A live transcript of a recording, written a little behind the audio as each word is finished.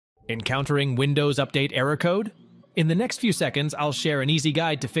Encountering Windows Update error code? In the next few seconds, I'll share an easy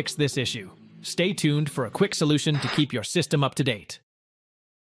guide to fix this issue. Stay tuned for a quick solution to keep your system up to date.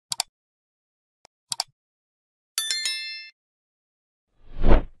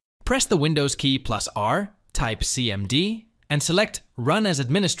 Press the Windows key plus R, type CMD, and select Run as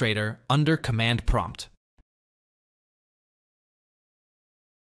Administrator under Command Prompt.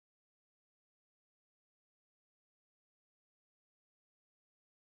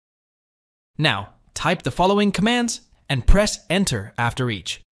 Now, type the following commands and press Enter after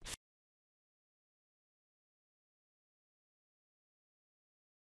each.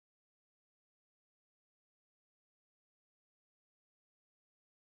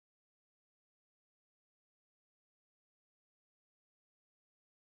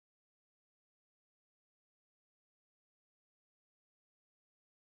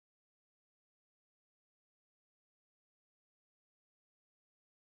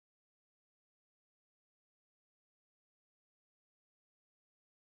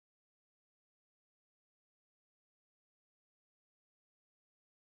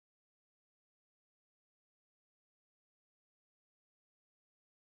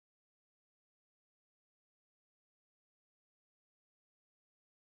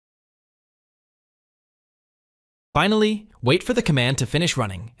 Finally, wait for the command to finish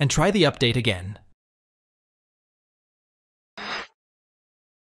running and try the update again.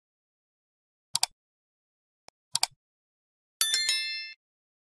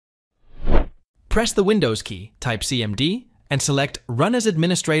 Press the Windows key, type CMD, and select Run as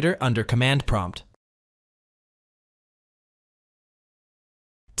Administrator under Command Prompt.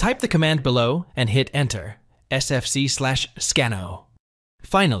 Type the command below and hit Enter, sfc/scano.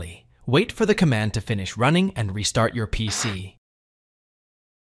 Finally, wait for the command to finish running and restart your PC.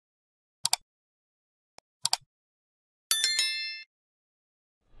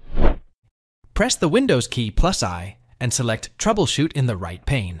 Press the Windows key plus I and select Troubleshoot in the right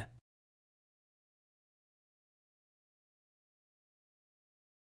pane.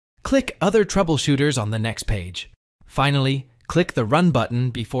 Click Other Troubleshooters on the next page. Finally, click the Run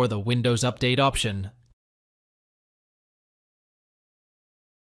button before the Windows Update option.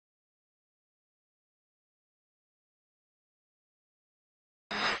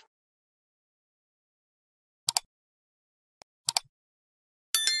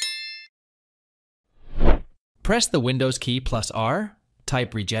 Press the Windows key plus R,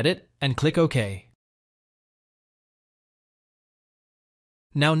 type Regedit, and click OK.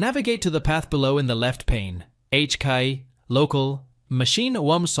 Now navigate to the path below in the left pane, HK, Local, Machine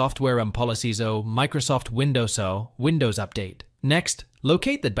WUM Software and Policies O, Microsoft Windows O, Windows Update. Next,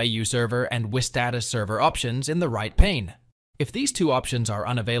 locate the Bayou Server and WSTatus Server options in the right pane. If these two options are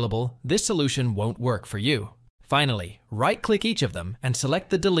unavailable, this solution won't work for you. Finally, right-click each of them and select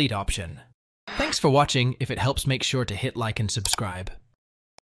the Delete option. Thanks for watching. If it helps, make sure to hit like and subscribe.